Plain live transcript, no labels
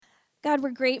God,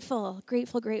 we're grateful,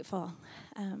 grateful, grateful.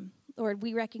 Lord,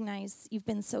 we recognize you've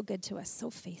been so good to us, so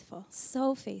faithful,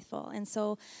 so faithful. And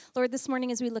so, Lord, this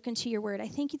morning as we look into your word, I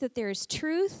thank you that there is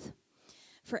truth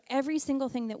for every single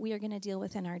thing that we are going to deal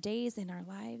with in our days, in our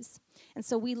lives. And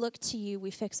so we look to you,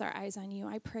 we fix our eyes on you.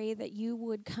 I pray that you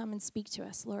would come and speak to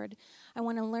us, Lord. I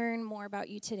want to learn more about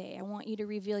you today. I want you to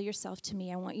reveal yourself to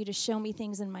me. I want you to show me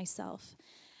things in myself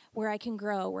where I can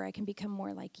grow, where I can become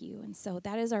more like you. And so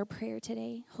that is our prayer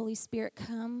today. Holy Spirit,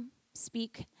 come,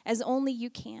 speak as only you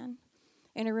can.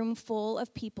 In a room full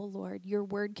of people, Lord, your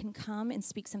word can come and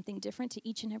speak something different to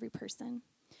each and every person,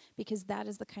 because that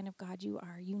is the kind of God you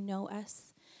are. You know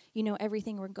us. You know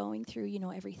everything we're going through. You know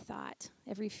every thought,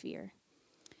 every fear.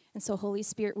 And so, Holy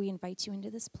Spirit, we invite you into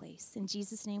this place. In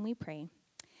Jesus' name we pray.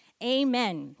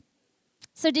 Amen.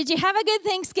 So did you have a good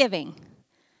Thanksgiving?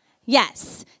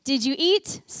 Yes. Did you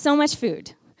eat so much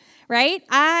food? Right?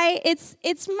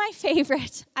 It's my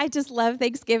favorite. I just love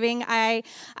Thanksgiving. I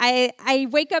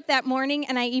wake up that morning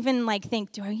and I even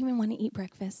think, do I even want to eat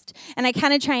breakfast? And I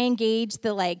kind of try and gauge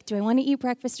do I want to eat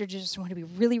breakfast or just want to be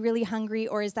really, really hungry?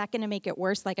 Or is that going to make it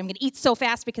worse? I'm going to eat so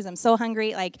fast because I'm so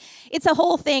hungry. It's a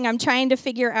whole thing. I'm trying to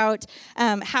figure out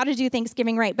how to do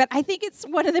Thanksgiving right. But I think it's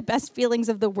one of the best feelings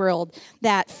of the world,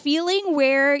 that feeling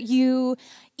where you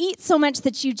eat so much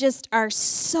that you just are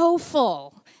so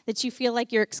full that you feel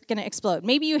like you're going to explode.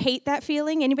 Maybe you hate that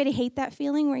feeling. Anybody hate that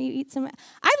feeling where you eat so much?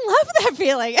 I love that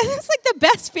feeling. It's the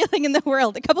best feeling in the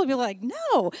world. A couple of people are like,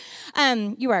 no.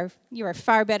 You are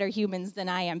far better humans than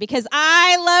I am, because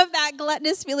I love that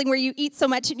gluttonous feeling where you eat so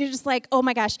much and you're just like, oh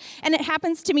my gosh. And it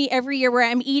happens to me every year where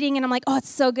I'm eating and I'm like, oh, it's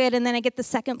so good. And then I get the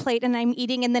second plate and I'm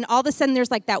eating. And then all of a sudden there's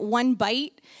that one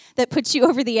bite that puts you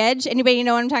over the edge. Anybody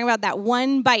know what I'm talking about? That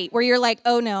one bite where you're like,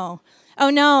 oh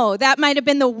no, that might have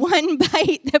been the one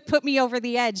bite that put me over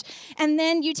the edge. And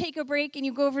then you take a break and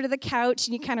you go over to the couch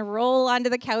and you kind of roll onto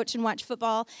the couch and watch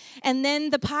football. And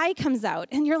then the pie comes out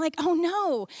and you're like, oh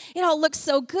no, it all looks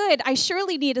so good. I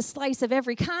surely need a slice of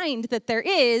every kind that there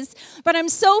is, but I'm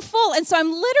so full. And so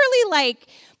I'm literally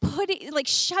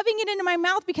shoving it into my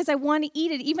mouth because I want to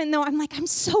eat it, even though I'm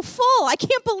so full. I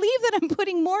can't believe that I'm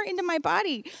putting more into my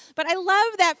body. But I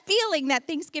love that feeling, that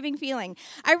Thanksgiving feeling.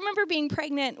 I remember being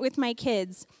pregnant with my kids,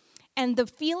 and the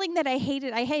feeling that I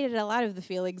hated a lot of the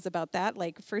feelings about that.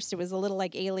 First it was a little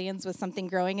like aliens with something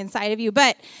growing inside of you.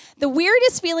 But the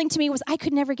weirdest feeling to me was I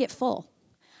could never get full.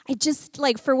 I just,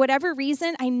 for whatever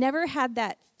reason, I never had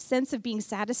that sense of being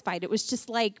satisfied. It was just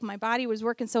my body was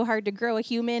working so hard to grow a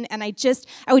human, and I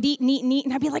would eat and eat and eat,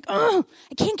 and I'd be like, oh,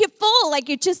 I can't get full.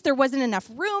 There wasn't enough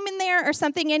room in there or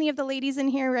something. Any of the ladies in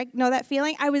here know that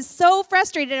feeling? I was so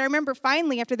frustrated. I remember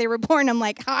finally after they were born, I'm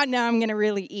like, now I'm going to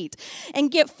really eat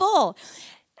and get full.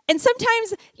 And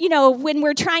sometimes, when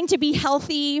we're trying to be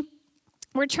healthy,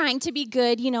 we're trying to be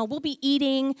good, we'll be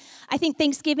eating. I think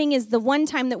Thanksgiving is the one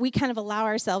time that we kind of allow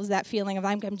ourselves that feeling of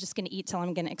I'm just going to eat till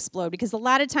I'm going to explode. Because a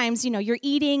lot of times, you're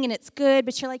eating and it's good,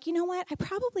 but you're like, you know what? I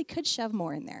probably could shove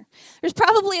more in there. There's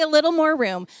probably a little more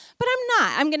room, but I'm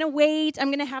not. I'm going to wait. I'm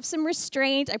going to have some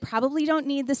restraint. I probably don't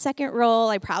need the second roll.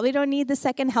 I probably don't need the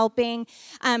second helping.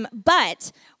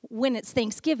 But when it's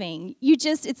Thanksgiving,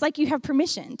 it's like you have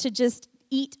permission to just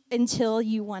eat until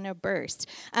you want to burst.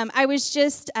 I was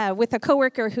just with a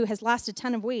coworker who has lost a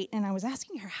ton of weight, and I was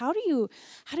asking her, how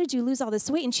did you lose all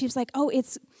this weight? And she was like, oh,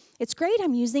 it's great.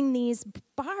 I'm using these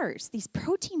bars, these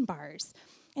protein bars,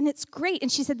 and it's great.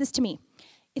 And she said this to me,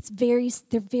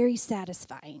 they're very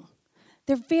satisfying.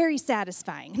 They're very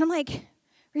satisfying. And I'm like,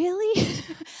 really?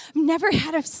 I've never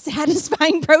had a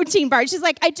satisfying protein bar. She's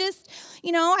like, I just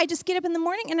get up in the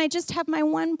morning and I just have my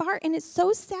one bar and it's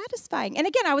so satisfying. And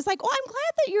again, I was like, oh, I'm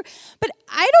glad that but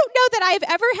I don't know that I've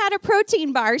ever had a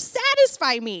protein bar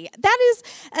satisfy me.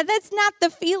 That's not the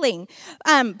feeling.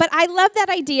 But I love that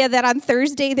idea that on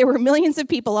Thursday there were millions of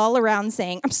people all around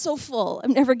saying, I'm so full,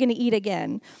 I'm never going to eat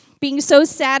again. Being so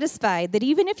satisfied that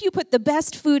even if you put the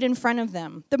best food in front of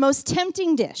them, the most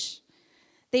tempting dish,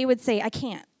 they would say, I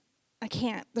can't.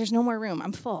 There's no more room.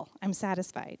 I'm full. I'm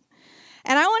satisfied.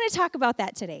 And I want to talk about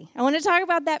that today. I want to talk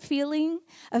about that feeling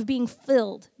of being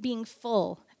filled, being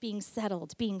full, being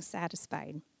settled, being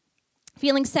satisfied.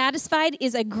 Feeling satisfied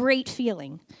is a great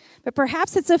feeling, but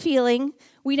perhaps it's a feeling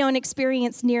we don't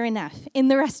experience near enough in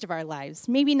the rest of our lives.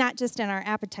 Maybe not just in our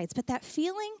appetites, but that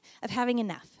feeling of having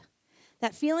enough,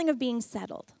 that feeling of being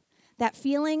settled, that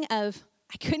feeling of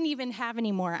I couldn't even have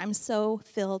any more. I'm so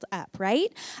filled up, right?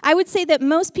 I would say that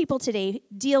most people today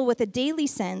deal with a daily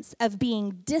sense of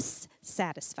being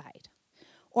dissatisfied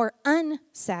or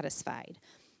unsatisfied.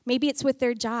 Maybe it's with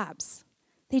their jobs.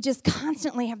 They just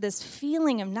constantly have this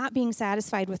feeling of not being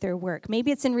satisfied with their work.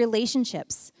 Maybe it's in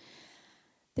relationships.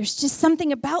 There's just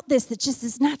something about this that just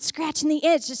is not scratching the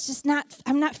itch. It's just not,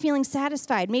 I'm not feeling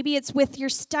satisfied. Maybe it's with your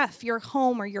stuff, your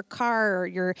home or your car or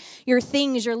your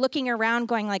things. You're looking around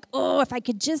going like, oh, if I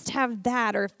could just have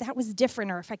that, or if that was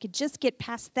different, or if I could just get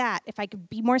past that, if I could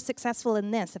be more successful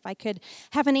in this, if I could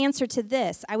have an answer to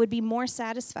this, I would be more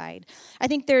satisfied. I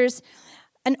think there's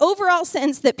an overall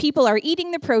sense that people are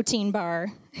eating the protein bar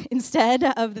instead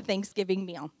of the Thanksgiving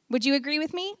meal. Would you agree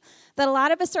with me? That a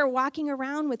lot of us are walking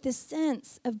around with this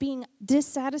sense of being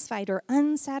dissatisfied or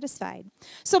unsatisfied.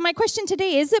 So my question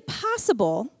today, is it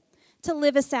possible to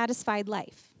live a satisfied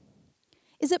life?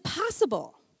 Is it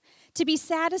possible to be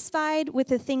satisfied with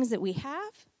the things that we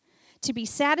have, to be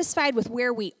satisfied with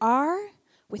where we are,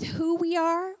 with who we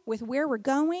are, with where we're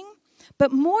going,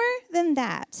 but more than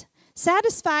that,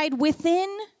 satisfied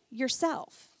within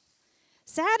yourself,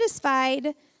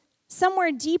 satisfied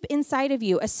somewhere deep inside of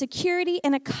you, a security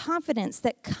and a confidence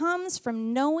that comes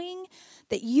from knowing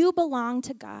that you belong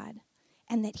to God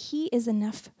and that He is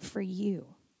enough for you.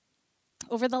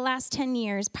 Over the last 10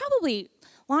 years, probably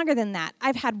longer than that,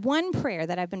 I've had one prayer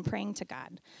that I've been praying to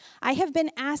God. I have been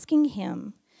asking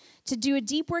Him to do a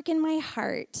deep work in my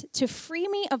heart, to free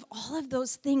me of all of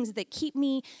those things that keep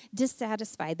me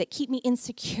dissatisfied, that keep me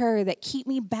insecure, that keep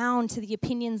me bound to the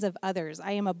opinions of others.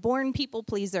 I am a born people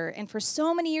pleaser, and for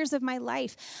so many years of my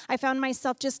life, I found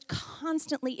myself just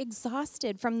constantly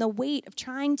exhausted from the weight of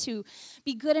trying to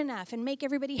be good enough and make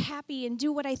everybody happy and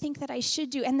do what I think that I should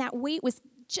do, and that weight was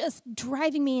just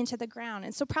driving me into the ground.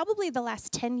 And so probably the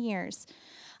last 10 years,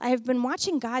 I have been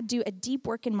watching God do a deep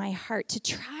work in my heart to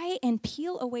try and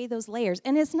peel away those layers.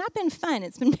 And it's not been fun.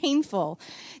 It's been painful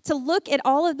to look at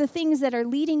all of the things that are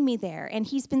leading me there. And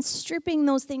He's been stripping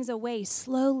those things away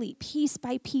slowly, piece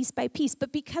by piece by piece.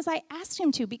 But because I asked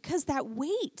Him to, because that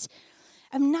weight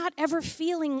of not ever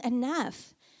feeling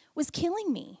enough was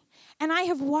killing me. And I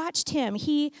have watched Him.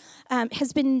 He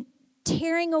has been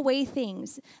tearing away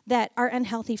things that are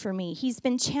unhealthy for me. He's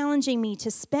been challenging me to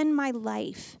spend my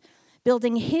life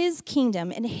building His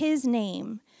kingdom and His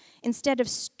name instead of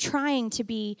trying to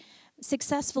be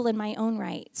successful in my own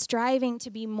right, striving to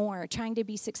be more, trying to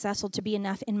be successful, to be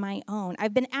enough in my own.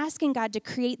 I've been asking God to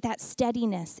create that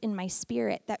steadiness in my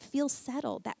spirit, that feels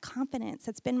settled, that confidence.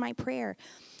 That's been my prayer.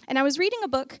 And I was reading a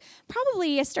book,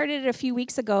 probably I started it a few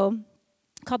weeks ago,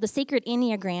 called The Sacred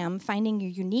Enneagram, Finding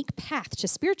Your Unique Path to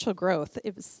Spiritual Growth.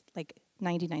 It was like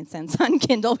 99 cents on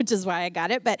Kindle, which is why I got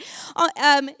it. But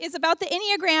it's about the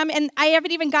Enneagram, and I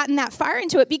haven't even gotten that far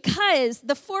into it because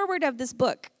the foreword of this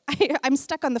book, I'm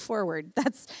stuck on the foreword.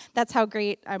 That's how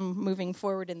great I'm moving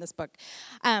forward in this book.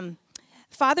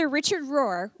 Father Richard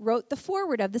Rohr wrote the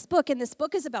foreword of this book, and this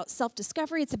book is about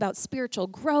self-discovery. It's about spiritual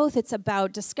growth. It's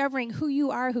about discovering who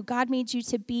you are, who God made you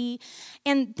to be.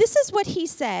 And this is what he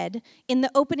said in the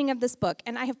opening of this book,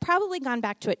 and I have probably gone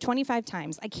back to it 25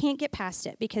 times. I can't get past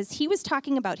it because he was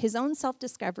talking about his own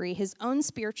self-discovery, his own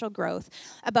spiritual growth,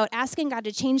 about asking God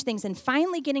to change things and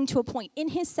finally getting to a point in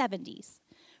his 70s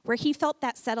where he felt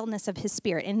that settledness of his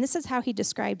spirit. And this is how he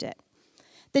described it.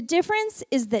 The difference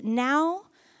is that now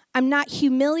I'm not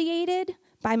humiliated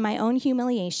by my own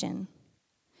humiliation,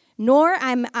 nor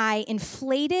am I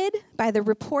inflated by the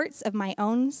reports of my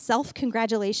own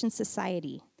self-congratulation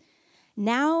society.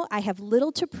 Now I have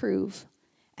little to prove,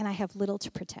 and I have little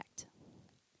to protect.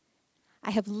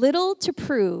 I have little to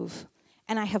prove,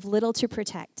 and I have little to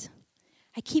protect.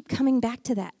 I keep coming back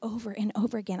to that over and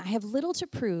over again. I have little to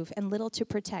prove and little to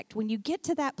protect. When you get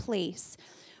to that place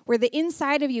where the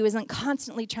inside of you isn't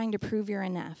constantly trying to prove you're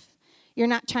enough, you're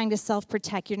not trying to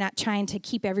self-protect. You're not trying to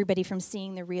keep everybody from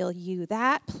seeing the real you.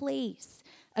 That place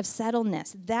of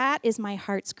settledness, that is my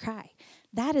heart's cry.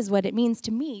 That is what it means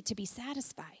to me to be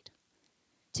satisfied,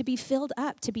 to be filled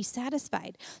up, to be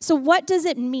satisfied. So what does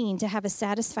it mean to have a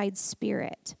satisfied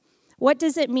spirit? What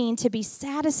does it mean to be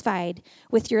satisfied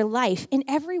with your life in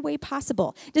every way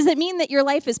possible? Does it mean that your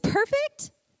life is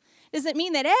perfect? Does it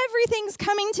mean that everything's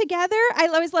coming together? I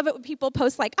always love it when people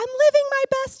post like, I'm living my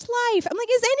best life. I'm like,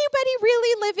 is anybody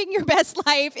really living your best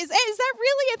life? Is that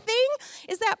really a thing?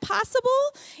 Is that possible?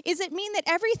 Does it mean that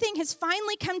everything has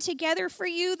finally come together for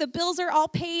you? The bills are all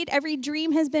paid. Every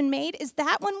dream has been made. Is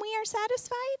that when we are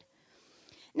satisfied?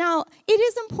 Now, it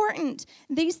is important.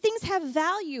 These things have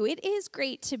value. It is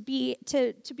great to be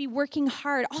working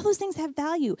hard. All those things have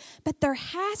value. But there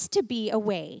has to be a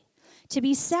way to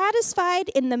be satisfied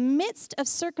in the midst of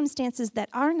circumstances that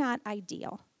are not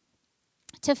ideal.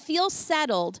 To feel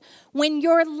settled when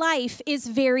your life is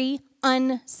very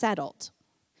unsettled.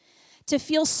 To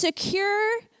feel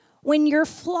secure when your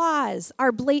flaws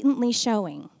are blatantly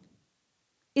showing.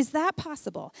 Is that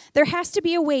possible? There has to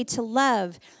be a way to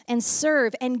love and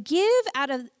serve and give out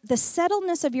of the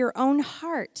settledness of your own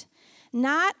heart,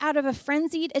 not out of a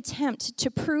frenzied attempt to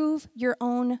prove your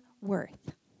own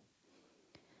worth.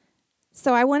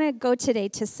 So I want to go today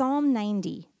to Psalm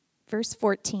 90, verse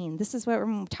 14. This is what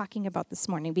we're talking about this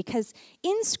morning, because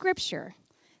in Scripture,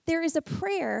 there is a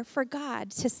prayer for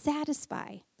God to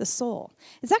satisfy the soul.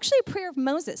 It's actually a prayer of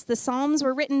Moses. The Psalms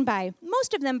were written by,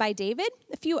 most of them by David,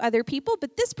 a few other people,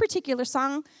 but this particular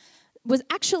song was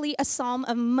actually a psalm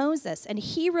of Moses. And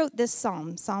he wrote this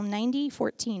psalm, Psalm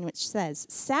 90:14, which says,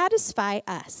 "Satisfy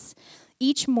us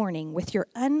each morning with your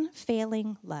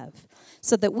unfailing love,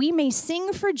 so that we may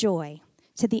sing for joy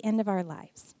to the end of our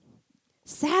lives."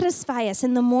 Satisfy us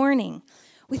in the morning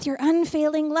with your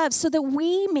unfailing love, so that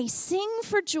we may sing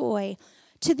for joy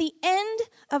to the end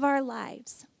of our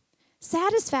lives.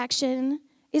 Satisfaction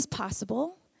is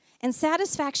possible, and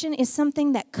satisfaction is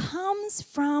something that comes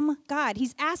from God.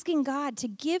 He's asking God to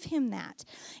give him that.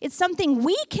 It's something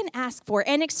we can ask for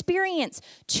and experience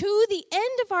to the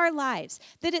end of our lives,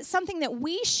 that it's something that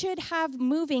we should have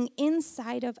moving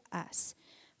inside of us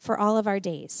for all of our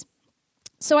days.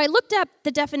 So I looked up the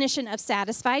definition of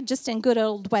satisfied, just in good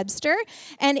old Webster,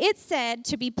 and it said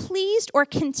to be pleased or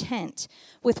content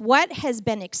with what has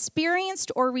been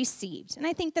experienced or received. And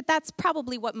I think that that's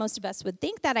probably what most of us would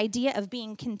think, that idea of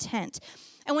being content.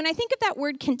 And when I think of that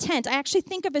word content, I actually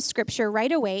think of a scripture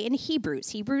right away in Hebrews.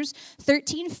 Hebrews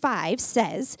 13:5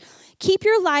 says, "Keep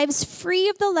your lives free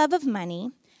of the love of money,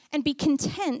 and be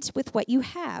content with what you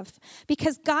have,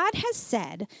 because God has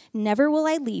said, 'Never will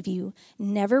I leave you,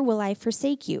 never will I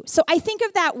forsake you.'" So I think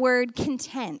of that word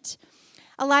content.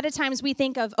 A lot of times we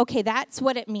think of, okay, that's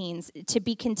what it means to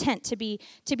be content, to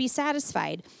be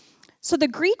satisfied. So the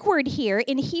Greek word here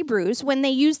in Hebrews, when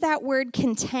they use that word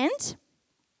content,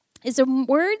 is a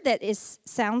word that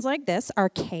sounds like this,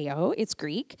 archeo, it's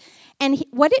Greek, and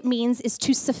what it means is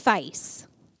to suffice.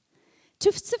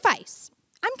 To suffice.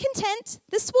 I'm content.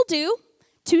 This will do.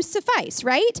 To suffice,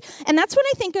 right? And that's what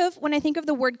I think of when I think of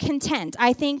the word content.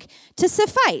 I think to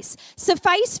suffice.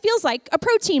 Suffice feels like a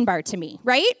protein bar to me,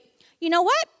 right? You know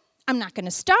what? I'm not going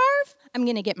to starve. I'm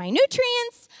going to get my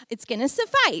nutrients. It's going to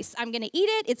suffice. I'm going to eat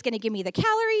it. It's going to give me the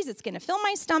calories. It's going to fill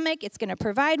my stomach. It's going to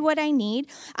provide what I need.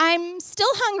 I'm still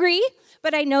hungry,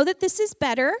 but I know that this is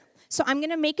better. So I'm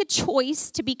going to make a choice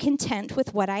to be content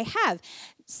with what I have.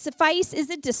 Suffice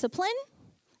is a discipline.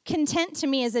 Content to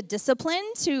me is a discipline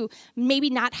to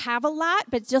maybe not have a lot,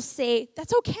 but just say,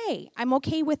 that's okay. I'm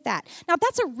okay with that. Now,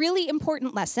 that's a really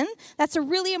important lesson. That's a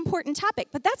really important topic,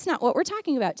 but that's not what we're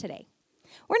talking about today.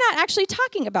 We're not actually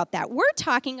talking about that. We're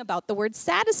talking about the word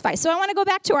satisfy. So I want to go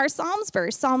back to our Psalms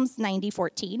verse, Psalms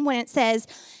 90:14, when it says,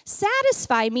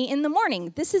 "Satisfy me in the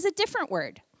morning." This is a different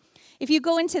word. If you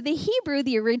go into the Hebrew,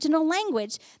 the original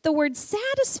language, the word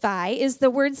satisfy is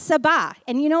the word sabah.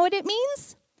 And you know what it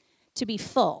means? To be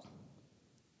full.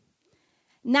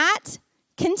 Not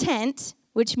content,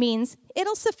 which means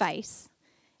it'll suffice.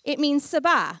 It means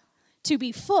sabah, to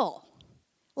be full.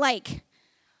 Like,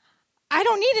 I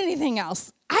don't need anything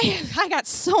else. I got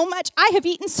so much. I have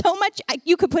eaten so much.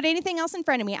 You could put anything else in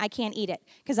front of me. I can't eat it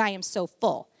because I am so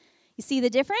full. You see the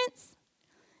difference?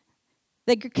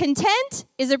 The content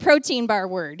is a protein bar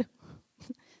word.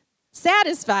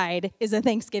 Satisfied is a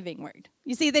Thanksgiving word.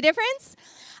 You see the difference?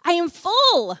 I am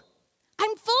full.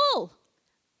 I'm full.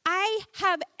 I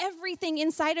have everything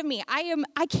inside of me.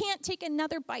 I can't take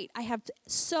another bite. I have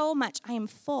so much. I am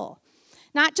full.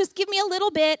 Not just give me a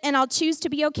little bit and I'll choose to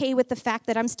be okay with the fact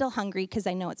that I'm still hungry because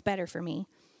I know it's better for me.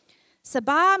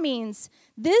 Sabah means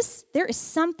there is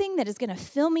something that is going to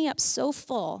fill me up so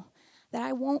full that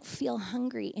I won't feel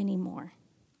hungry anymore.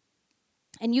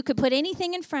 And you could put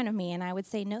anything in front of me and I would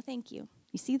say, no, thank you.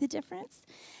 You see the difference?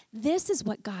 This is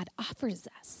what God offers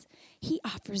us. He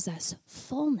offers us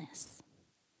fullness.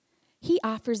 He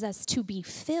offers us to be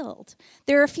filled.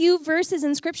 There are a few verses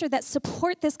in Scripture that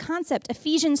support this concept.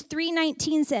 Ephesians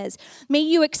 3:19 says, "May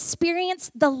you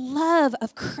experience the love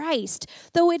of Christ,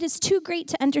 though it is too great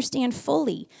to understand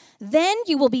fully. Then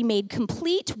you will be made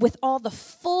complete with all the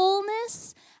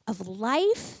fullness of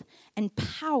life and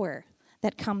power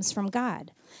that comes from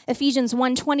God." Ephesians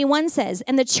 1:21 says,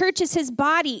 "And the church is his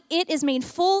body. It is made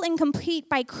full and complete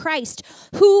by Christ,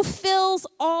 who fills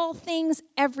all things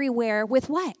everywhere with"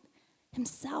 what?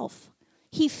 Himself.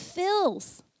 He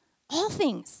fills all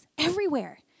things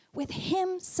everywhere with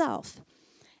himself.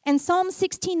 And Psalm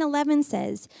 16:11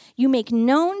 says, "You make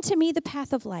known to me the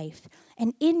path of life,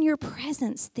 and in your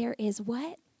presence there is"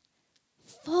 what?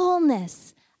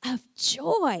 Fullness of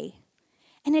joy.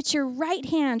 "And at your right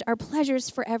hand are pleasures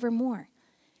forevermore."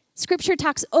 Scripture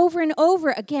talks over and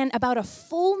over again about a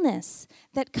fullness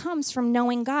that comes from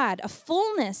knowing God, a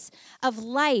fullness of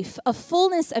life, a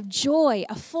fullness of joy,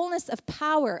 a fullness of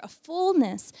power, a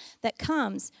fullness that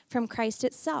comes from Christ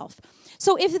itself.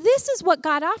 So if this is what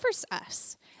God offers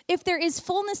us, if there is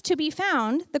fullness to be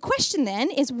found, the question then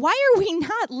is, why are we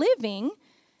not living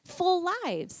full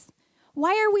lives?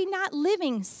 Why are we not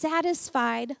living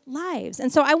satisfied lives?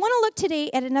 And so I want to look today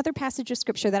at another passage of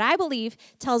Scripture that I believe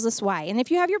tells us why. And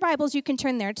if you have your Bibles, you can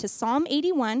turn there to Psalm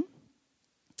 81.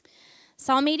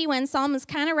 Psalm 81, Psalm is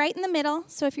kind of right in the middle.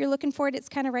 So if you're looking for it, it's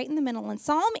kind of right in the middle. And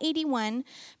Psalm 81,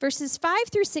 verses 5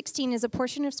 through 16 is a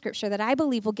portion of Scripture that I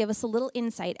believe will give us a little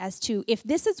insight as to if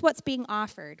this is what's being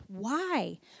offered,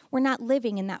 why we're not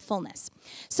living in that fullness.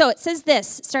 So it says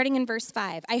this, starting in verse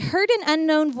 5. I heard an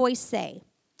unknown voice say,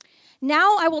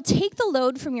 "Now I will take the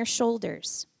load from your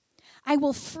shoulders. I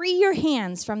will free your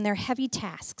hands from their heavy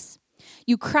tasks.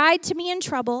 You cried to me in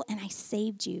trouble, and I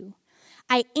saved you.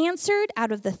 I answered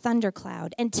out of the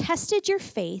thundercloud and tested your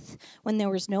faith when there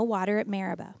was no water at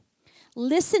Meribah.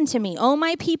 Listen to me, O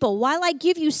my people, while I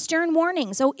give you stern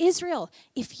warnings. O Israel,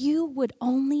 if you would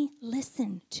only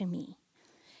listen to me.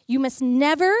 You must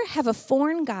never have a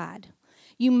foreign god.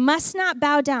 You must not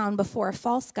bow down before a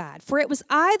false god, for it was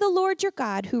I, the Lord your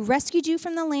God, who rescued you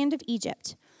from the land of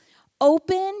Egypt.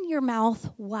 Open your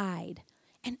mouth wide,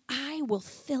 and I will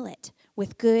fill it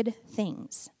with good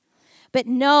things." But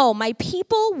no, my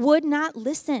people would not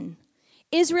listen.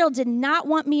 Israel did not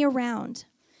want me around.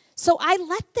 So I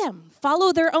let them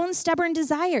follow their own stubborn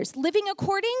desires, living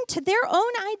according to their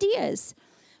own ideas.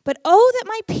 But oh, that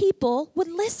my people would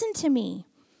listen to me.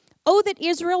 Oh, that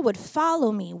Israel would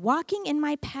follow me, walking in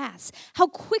my paths. How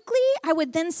quickly I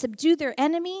would then subdue their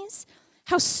enemies.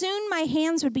 How soon my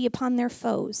hands would be upon their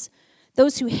foes.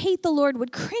 Those who hate the Lord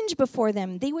would cringe before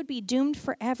them. They would be doomed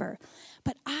forever.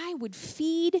 But I would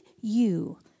feed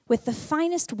you with the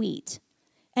finest wheat,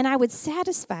 and I would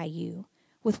satisfy you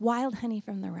with wild honey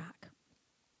from the rock.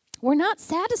 We're not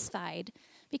satisfied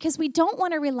because we don't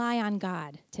want to rely on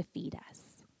God to feed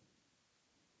us.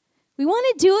 We want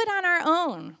to do it on our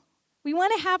own. We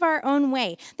want to have our own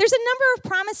way. There's a number of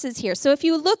promises here. So if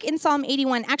you look in Psalm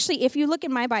 81, actually, if you look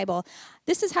in my Bible,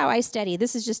 this is how I study.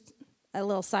 This is just a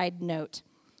little side note.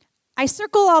 I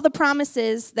circle all the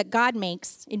promises that God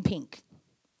makes in pink.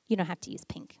 You don't have to use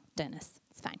pink, Dennis.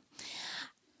 It's fine.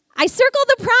 I circle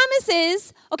the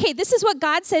promises. Okay, this is what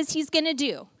God says he's going to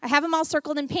do. I have them all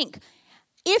circled in pink.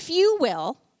 If you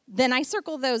will, then I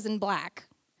circle those in black.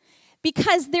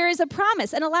 Because there is a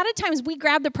promise. And a lot of times we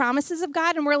grab the promises of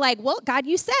God and we're like, well, God,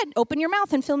 you said, open your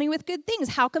mouth and fill me with good things.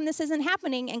 How come this isn't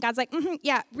happening? And God's like,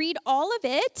 yeah, read all of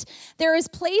it. There is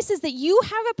places that you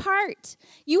have a part.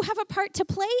 You have a part to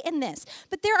play in this.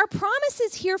 But there are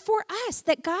promises here for us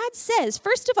that God says.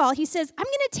 First of all, he says, I'm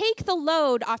going to take the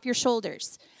load off your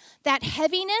shoulders. That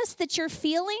heaviness that you're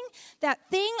feeling, that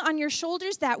thing on your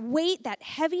shoulders, that weight, that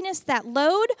heaviness, that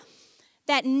load,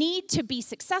 that need to be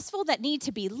successful, that need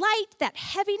to be light, that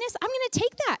heaviness, I'm going to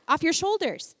take that off your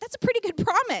shoulders. That's a pretty good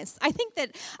promise. I think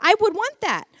that I would want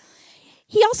that.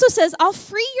 He also says, I'll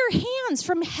free your hands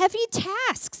from heavy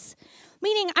tasks,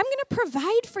 meaning I'm going to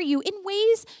provide for you in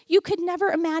ways you could never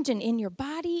imagine in your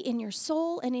body, in your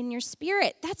soul, and in your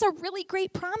spirit. That's a really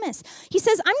great promise. He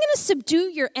says, I'm going to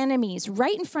subdue your enemies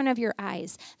right in front of your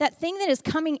eyes. That thing that is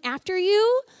coming after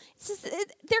you,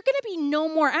 they're going to be no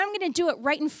more. I'm going to do it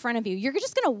right in front of you. You're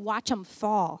just going to watch them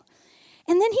fall.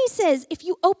 And then he says, if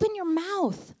you open your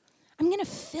mouth, I'm going to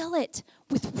fill it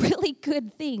with really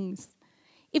good things.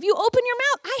 If you open your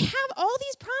mouth, I have all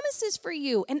these promises for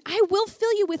you, and I will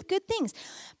fill you with good things.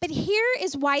 But here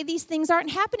is why these things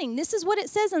aren't happening. This is what it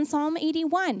says in Psalm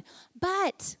 81.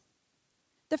 But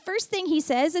the first thing he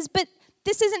says is, but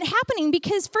this isn't happening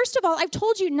because, first of all, I've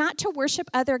told you not to worship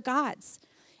other gods,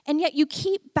 and yet you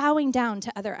keep bowing down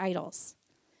to other idols.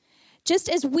 Just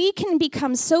as we can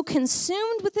become so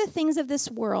consumed with the things of this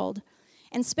world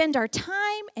and spend our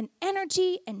time and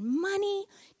energy and money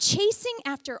chasing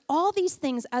after all these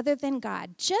things other than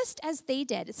God, just as they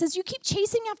did. It says you keep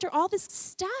chasing after all this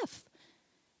stuff.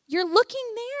 You're looking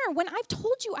there when I've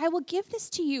told you I will give this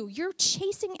to you. You're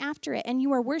chasing after it, and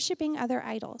you are worshiping other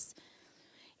idols.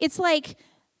 It's like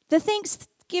the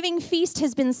Thanksgiving feast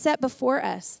has been set before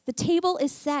us. The table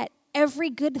is set. Every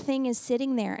good thing is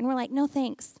sitting there, and we're like, no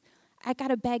thanks. I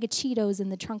got a bag of Cheetos in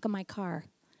the trunk of my car.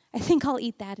 I think I'll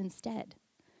eat that instead.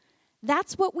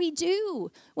 That's what we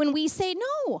do when we say,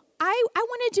 no, I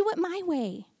want to do it my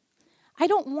way. I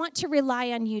don't want to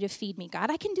rely on you to feed me, God.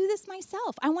 I can do this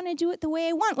myself. I want to do it the way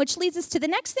I want, which leads us to the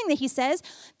next thing that he says.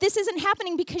 This isn't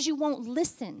happening because you won't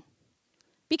listen.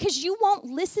 because you won't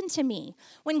listen to me.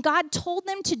 When God told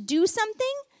them to do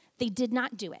something, they did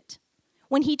not do it.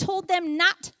 When he told them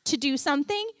not to do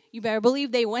something, you better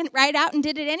believe they went right out and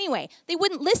did it anyway. They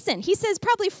wouldn't listen. He says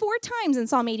probably 4 times in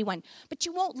Psalm 81, but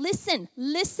you won't listen.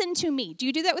 Listen to me. Do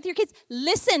you do that with your kids?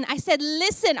 Listen. I said,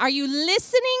 listen. Are you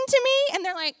listening to me? And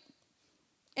they're like,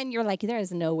 and you're like, there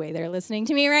is no way they're listening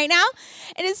to me right now.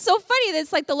 And it's so funny that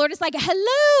it's like the Lord is like,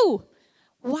 hello.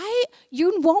 Why?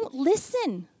 You won't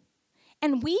listen.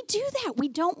 And we do that. We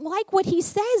don't like what he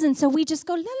says. And so we just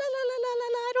go, la, la, la, la, la, la,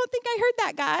 la. I don't think I heard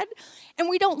that, God. And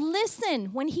we don't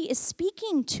listen when he is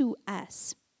speaking to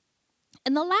us.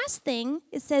 And the last thing,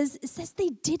 it says they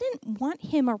didn't want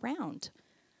him around,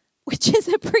 which is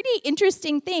a pretty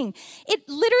interesting thing. It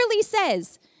literally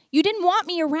says, you didn't want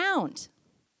me around.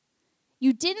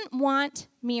 You didn't want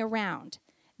me around.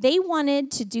 They wanted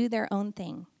to do their own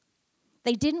thing.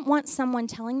 They didn't want someone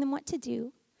telling them what to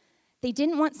do. They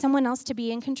didn't want someone else to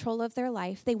be in control of their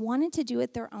life. They wanted to do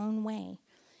it their own way.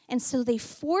 And so they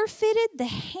forfeited the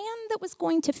hand that was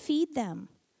going to feed them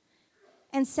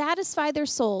and satisfy their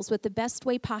souls with the best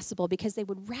way possible because they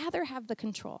would rather have the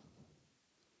control.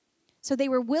 So they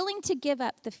were willing to give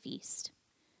up the feast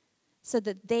so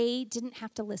that they didn't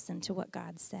have to listen to what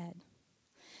God said.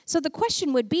 So the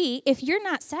question would be, if you're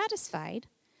not satisfied,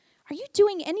 are you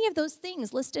doing any of those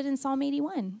things listed in Psalm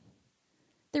 81?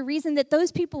 The reason that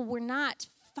those people were not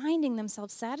finding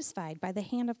themselves satisfied by the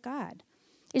hand of God.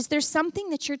 Is there something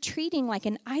that you're treating like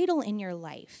an idol in your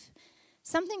life?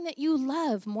 Something that you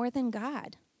love more than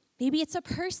God? Maybe it's a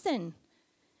person.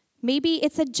 Maybe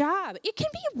it's a job. It can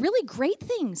be really great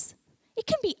things. It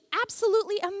can be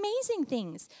absolutely amazing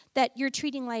things that you're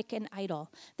treating like an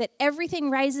idol, that everything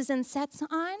rises and sets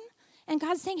on. And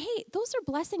God's saying, hey, those are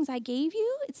blessings I gave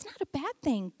you. It's not a bad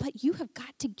thing, but you have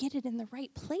got to get it in the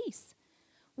right place.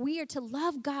 We are to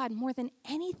love God more than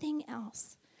anything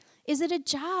else. Is it a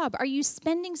job? Are you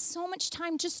spending so much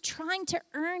time just trying to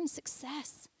earn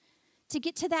success, to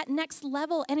get to that next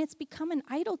level, and it's become an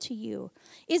idol to you?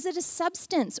 Is it a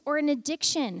substance or an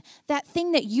addiction, that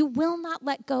thing that you will not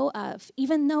let go of,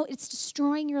 even though it's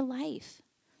destroying your life?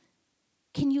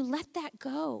 Can you let that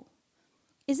go?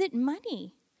 Is it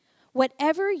money?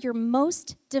 Whatever you're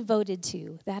most devoted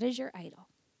to, that is your idol.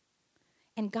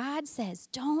 And God says,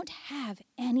 don't have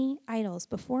any idols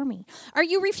before me. Are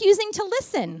you refusing to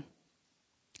listen?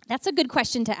 That's a good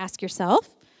question to ask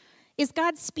yourself. Is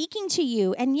God speaking to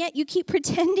you, and yet you keep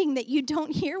pretending that you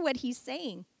don't hear what he's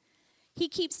saying? He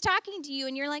keeps talking to you,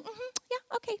 and you're like,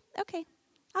 yeah, okay.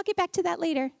 I'll get back to that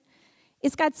later.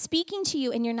 Is God speaking to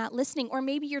you, and you're not listening? Or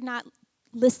maybe you're not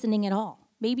listening at all.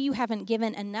 Maybe you haven't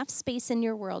given enough space in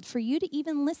your world for you to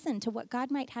even listen to what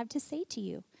God might have to say to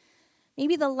you.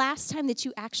 Maybe the last time that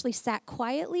you actually sat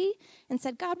quietly and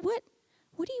said, God, what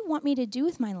do you want me to do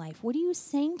with my life? What are you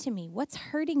saying to me? What's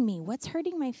hurting me? What's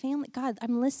hurting my family? God,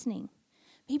 I'm listening.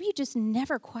 Maybe you just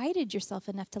never quieted yourself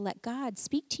enough to let God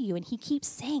speak to you, and he keeps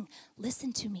saying,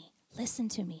 listen to me, listen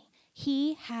to me.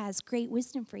 He has great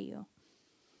wisdom for you.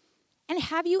 And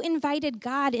have you invited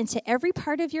God into every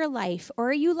part of your life, or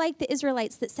are you like the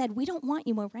Israelites that said, we don't want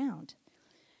you around?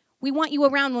 We want you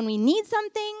around when we need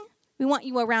something. We want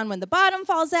you around when the bottom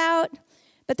falls out.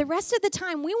 But the rest of the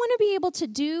time, we want to be able to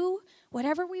do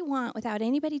whatever we want without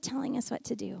anybody telling us what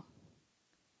to do.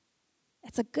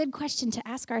 That's a good question to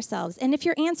ask ourselves. And if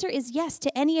your answer is yes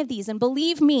to any of these, and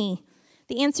believe me,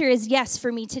 the answer is yes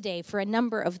for me today for a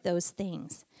number of those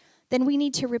things, then we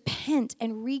need to repent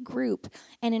and regroup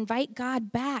and invite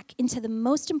God back into the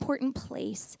most important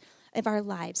place of our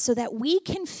lives so that we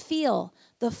can feel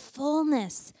the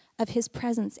fullness of his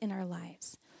presence in our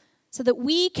lives. So that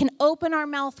we can open our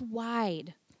mouth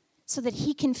wide, so that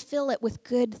he can fill it with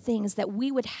good things, that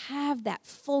we would have that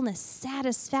fullness,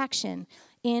 satisfaction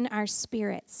in our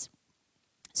spirits.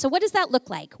 So what does that look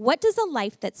like? What does a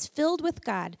life that's filled with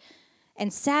God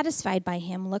and satisfied by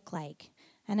him look like?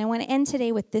 And I want to end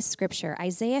today with this scripture.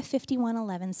 Isaiah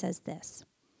 51:11 says this,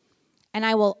 and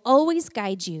I will always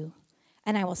guide you,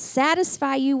 and I will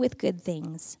satisfy you with good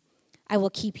things. I will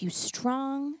keep you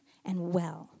strong and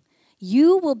well.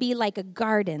 You will be like a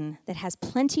garden that has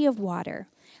plenty of water,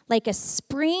 like a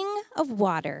spring of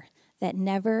water that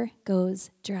never goes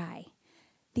dry.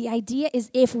 The idea is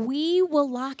if we will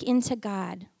lock into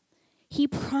God, he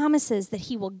promises that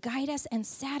he will guide us and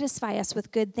satisfy us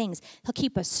with good things. He'll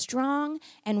keep us strong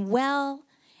and well,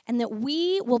 and that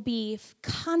we will be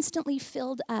constantly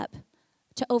filled up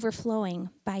to overflowing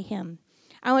by him.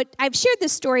 I've shared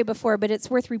this story before, but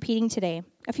it's worth repeating today.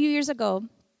 A few years ago,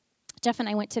 Jeff and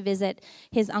I went to visit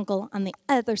his uncle on the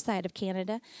other side of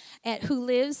Canada, who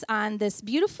lives on this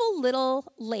beautiful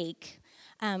little lake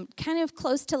kind of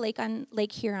close to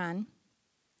Lake Huron.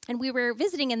 And we were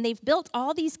visiting, and they've built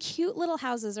all these cute little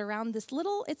houses around this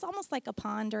little, it's almost like a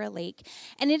pond or a lake.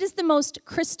 And it is the most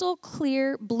crystal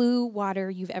clear blue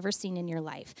water you've ever seen in your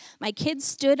life. My kids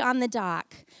stood on the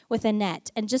dock with a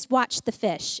net and just watched the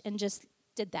fish and just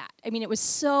did that. I mean, it was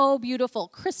so beautiful,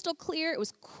 crystal clear. It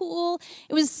was cool.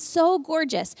 It was so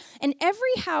gorgeous. And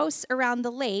every house around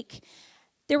the lake,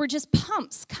 there were just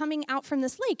pumps coming out from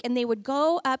this lake, and they would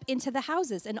go up into the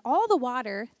houses, and all the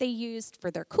water they used for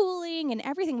their cooling and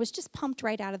everything was just pumped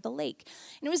right out of the lake.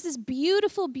 And it was this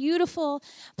beautiful, beautiful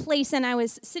place, and I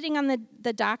was sitting on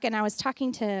the dock, and I was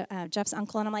talking to Jeff's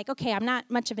uncle, and I'm like, okay, I'm not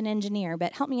much of an engineer,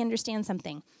 but help me understand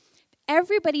something.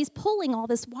 Everybody's pulling all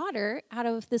this water out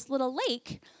of this little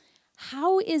lake.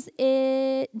 How is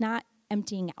it not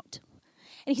emptying out?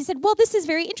 And he said, well, this is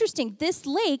very interesting. This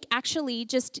lake actually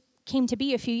just came to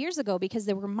be a few years ago because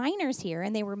there were miners here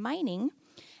and they were mining.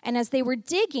 And as they were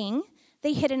digging,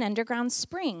 they hit an underground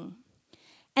spring.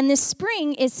 And this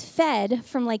spring is fed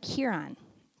from Lake Huron.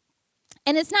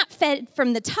 And it's not fed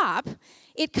from the top.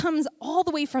 It comes all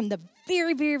the way from the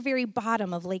very, very, very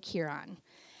bottom of Lake Huron.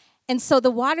 And so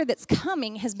the water that's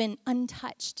coming has been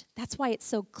untouched. That's why it's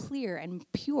so clear and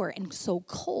pure and so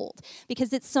cold,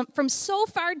 because it's from so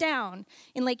far down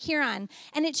in Lake Huron,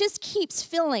 and it just keeps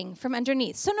filling from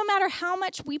underneath. So no matter how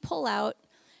much we pull out,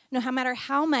 no matter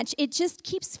how much, it just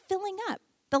keeps filling up.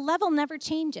 The level never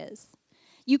changes.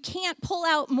 You can't pull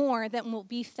out more than will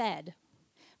be fed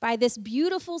by this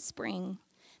beautiful spring,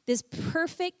 this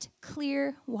perfect,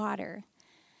 clear water.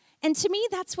 And to me,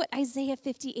 that's what Isaiah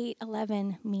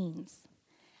 58:11 means.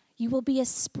 You will be a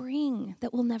spring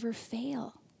that will never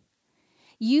fail.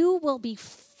 You will be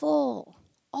full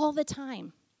all the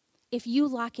time if you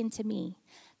lock into me.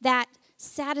 That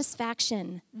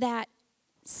satisfaction, that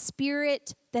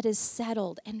spirit that is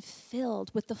settled and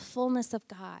filled with the fullness of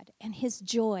God and His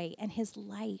joy and His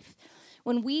life.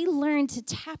 When we learn to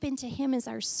tap into Him as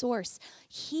our source,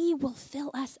 He will fill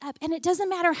us up. And it doesn't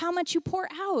matter how much you pour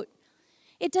out.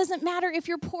 It doesn't matter if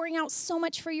you're pouring out so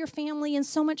much for your family and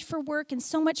so much for work and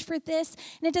so much for this.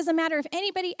 And it doesn't matter if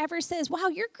anybody ever says, wow,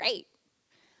 you're great.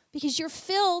 Because you're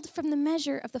filled from the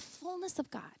measure of the fullness of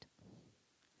God.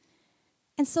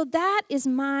 And so that is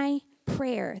my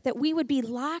prayer, that we would be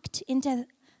locked into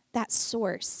that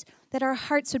source, that our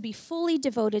hearts would be fully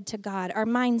devoted to God, our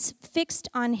minds fixed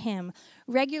on Him,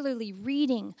 regularly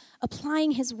reading,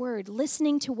 applying His word,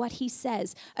 listening to what He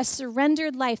says, a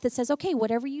surrendered life that says, okay,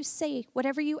 whatever you say,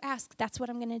 whatever you ask, that's what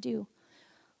I'm going to do.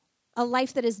 A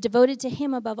life that is devoted to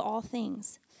Him above all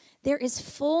things. There is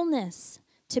fullness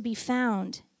to be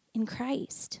found in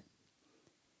Christ.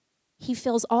 He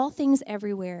fills all things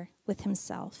everywhere with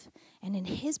Himself, and in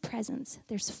His presence,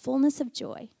 there's fullness of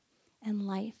joy and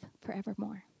life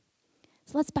forevermore.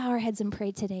 So let's bow our heads and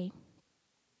pray today.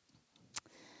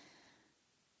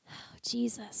 Oh,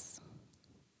 Jesus.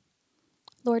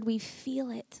 Lord, we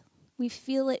feel it. We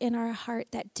feel it in our heart,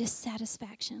 that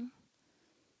dissatisfaction.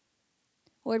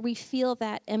 Lord, we feel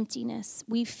that emptiness.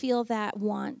 We feel that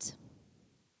want.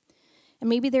 And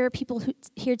maybe there are people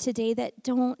here today that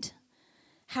don't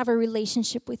have a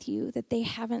relationship with you, that they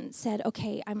haven't said,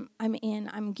 okay, I'm in.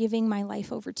 I'm giving my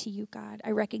life over to you, God.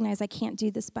 I recognize I can't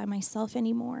do this by myself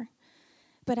anymore.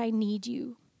 But I need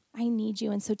you. I need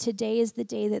you. And so today is the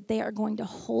day that they are going to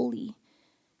wholly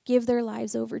give their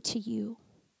lives over to you.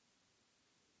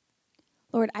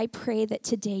 Lord, I pray that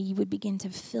today you would begin to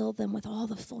fill them with all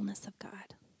the fullness of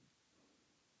God.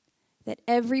 That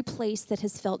every place that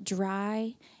has felt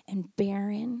dry and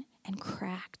barren and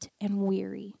cracked and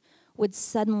weary would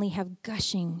suddenly have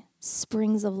gushing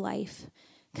springs of life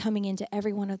coming into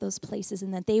every one of those places,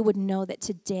 and that they would know that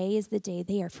today is the day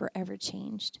they are forever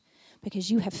changed, because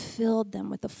you have filled them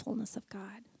with the fullness of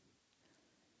God.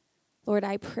 Lord,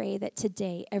 I pray that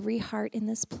today every heart in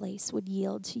this place would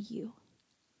yield to you.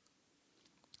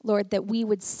 Lord, that we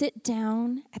would sit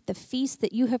down at the feast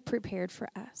that you have prepared for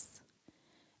us,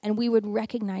 and we would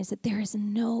recognize that there is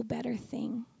no better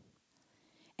thing.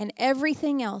 And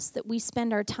everything else that we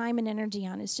spend our time and energy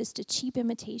on is just a cheap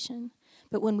imitation.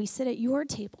 But when we sit at your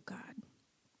table, God,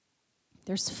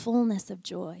 there's fullness of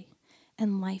joy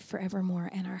and life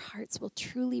forevermore, and our hearts will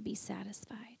truly be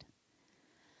satisfied.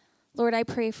 Lord, I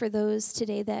pray for those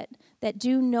today that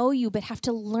do know you but have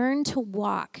to learn to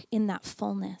walk in that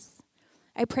fullness.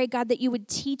 I pray, God, that you would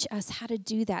teach us how to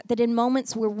do that in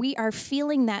moments where we are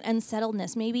feeling that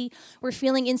unsettledness, maybe we're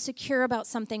feeling insecure about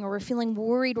something, or we're feeling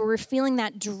worried, or we're feeling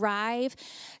that drive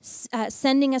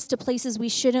sending us to places we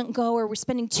shouldn't go, or we're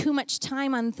spending too much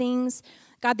time on things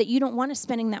God, that you don't want us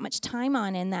spending that much time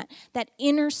on, and that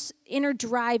inner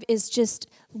drive is just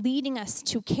leading us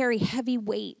to carry heavy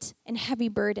weight and heavy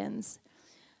burdens.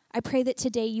 I pray that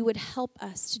today you would help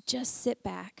us to just sit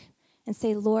back and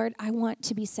say, Lord, I want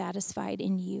to be satisfied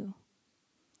in you.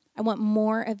 I want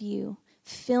more of you.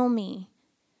 Fill me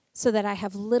so that I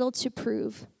have little to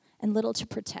prove and little to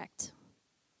protect.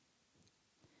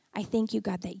 I thank you,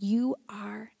 God, that you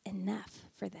are enough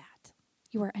for that.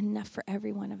 You are enough for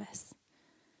every one of us.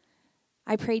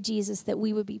 I pray, Jesus, that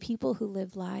we would be people who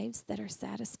live lives that are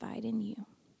satisfied in you.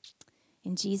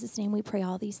 In Jesus' name we pray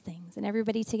all these things. And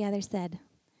everybody together said,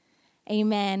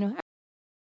 amen.